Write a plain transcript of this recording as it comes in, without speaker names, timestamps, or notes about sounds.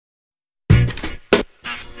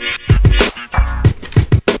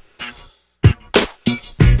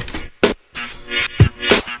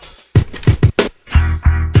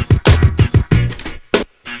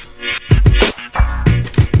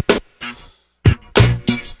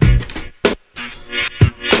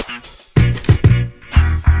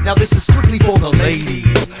only for the ladies.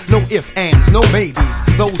 No ifs, ands, no maybes.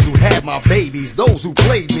 Those who had my babies, those who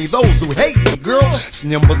played me, those who hate me, girl. It's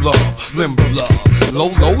nimble love, limber love,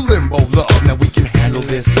 low, low, limbo love. Now we can handle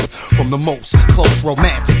this from the most close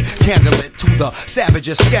romantic candlelit to the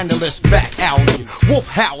savagest scandalous back alley. Wolf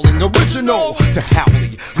howling, original to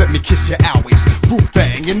Howley. Let me kiss your owies. Group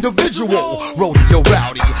thing, individual, rodeo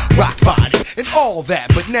rowdy, rock body, and all that.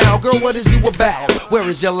 But now, girl, what is you about? Where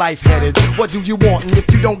is your life headed? What do you want? And if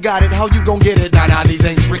you don't got it, how you gon' get it? Nah, these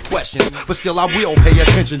ain't trick questions, but still I will pay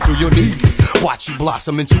attention to your needs. Watch you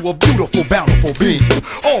blossom into a beautiful, bountiful being.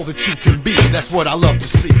 All that you can be, that's what I love to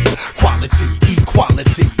see. Quality,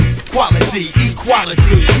 equality, quality,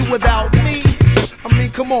 equality. You without me? I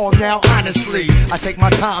mean, come on now, honestly. I take my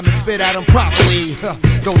time and spit at them properly.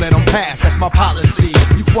 Don't let them pass, that's my policy.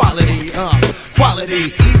 Equality,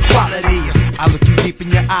 quality, equality. I look you deep in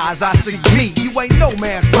your eyes, I see me. You ain't no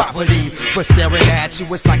man's property, but staring at you,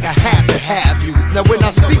 it's like I have to have you. Now when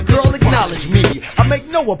I speak, girl, acknowledge me. I make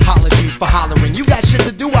no apologies for hollering. You got shit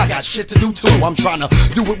to do, I got shit to do too. I'm trying to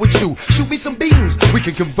do it with you. Shoot me some beams, we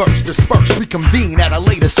can converse, disperse, reconvene at a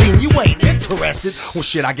later scene. You ain't interested? Well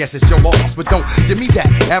shit, I guess it's your loss, but don't give me that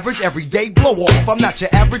average everyday blow off. I'm not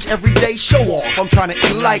your average everyday show off. I'm trying to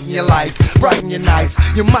enlighten your life, brighten your nights.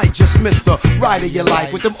 You might just miss the ride of your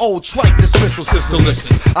life with them old trite dismissal. Sister,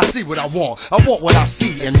 listen, I see what I want what I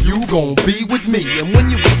see, and you gon' be with me. And when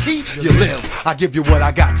you with T, you live. I give you what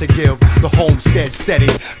I got to give. The homestead steady,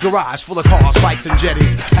 garage full of cars, bikes, and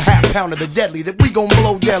jetties. A half pound of the deadly that we gon'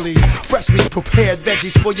 blow deli. Freshly prepared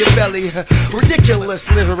veggies for your belly.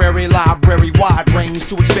 Ridiculous literary library, wide range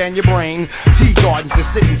to expand your brain. Tea gardens to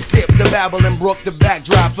sit and sip, the babbling brook, the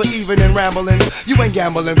backdrop for evening rambling. You ain't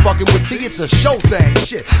gambling, fucking with tea, it's a show thing.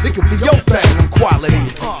 Shit, it could be your thing, I'm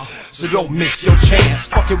quality. So don't miss your chance.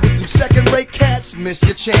 Fucking with them second-rate cats, miss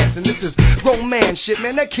your chance. And this is grown man shit,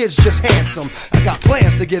 man, that kid's just handsome. I got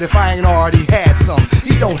plans to get if I ain't already had some.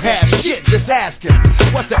 He don't have shit, just ask him.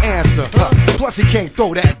 What's the answer? Plus he can't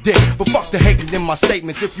throw that dick. But fuck the hating in my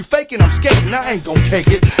statements. If you faking, I'm skating, I ain't gon' cake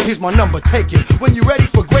it. Here's my number, take it. When you ready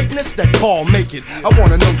for greatness, that call, make it. I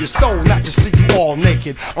wanna know your soul, not just see you all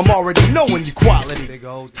naked. I'm already knowing your quality. Big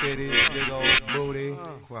old titties, big old booty,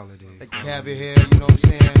 quality. That caviar hair, you know what I'm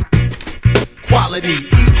saying? Quality,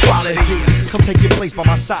 equality. Come take your place by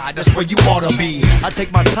my side, that's where you ought to be. I take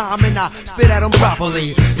my time and I spit at them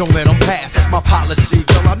properly. Don't let them pass, that's my policy.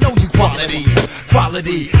 Girl, I know you quality,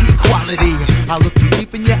 quality, equality. I look you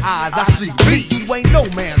deep in your eyes, I see me. You ain't no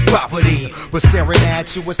man's property, but staring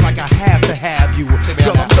at you, it's like I have to have you.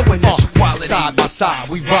 Girl, I'm knowing that you quality. Side by side,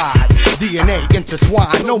 we ride. DNA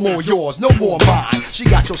intertwined, no more yours, no more mine. She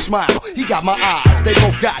got your smile, he got my eyes. They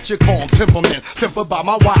both got your calm temperament, tempered by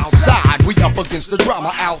my wild side. We up against the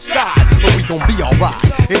drama outside, but we gon' be alright.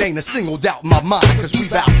 It ain't a single doubt in my mind, cause we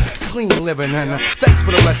bout clean living. And thanks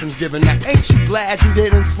for the lessons given. Now ain't you glad you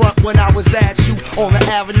didn't front when I was at you on the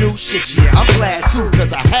avenue? Shit, yeah, I'm glad too,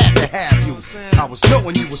 cause I had to have you. I was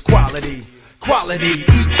knowing you was quality, quality,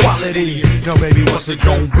 equality. Now baby, what's it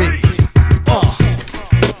gon' be?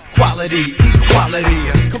 Quality,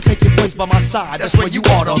 equality. Come take your place by my side, that's where you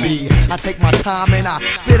ought to be. I take my time and I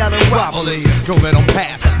spit out them properly. Don't let them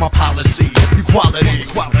pass, that's my policy. Equality,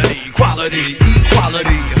 quality, quality,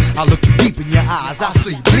 equality. I look you deep in your eyes, I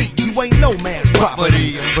see me. You ain't no man's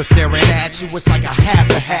property, but staring at you, it's like I have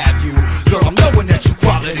to have you. Girl, I'm knowing that you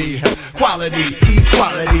quality, quality,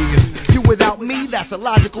 equality. You without me, that's a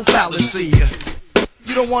logical fallacy.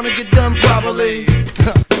 You don't wanna get done properly.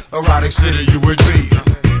 Erotic city, you with me.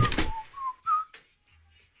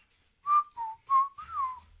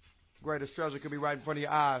 Greatest treasure could be right in front of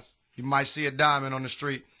your eyes. You might see a diamond on the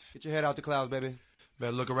street. Get your head out the clouds, baby.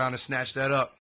 Better look around and snatch that up.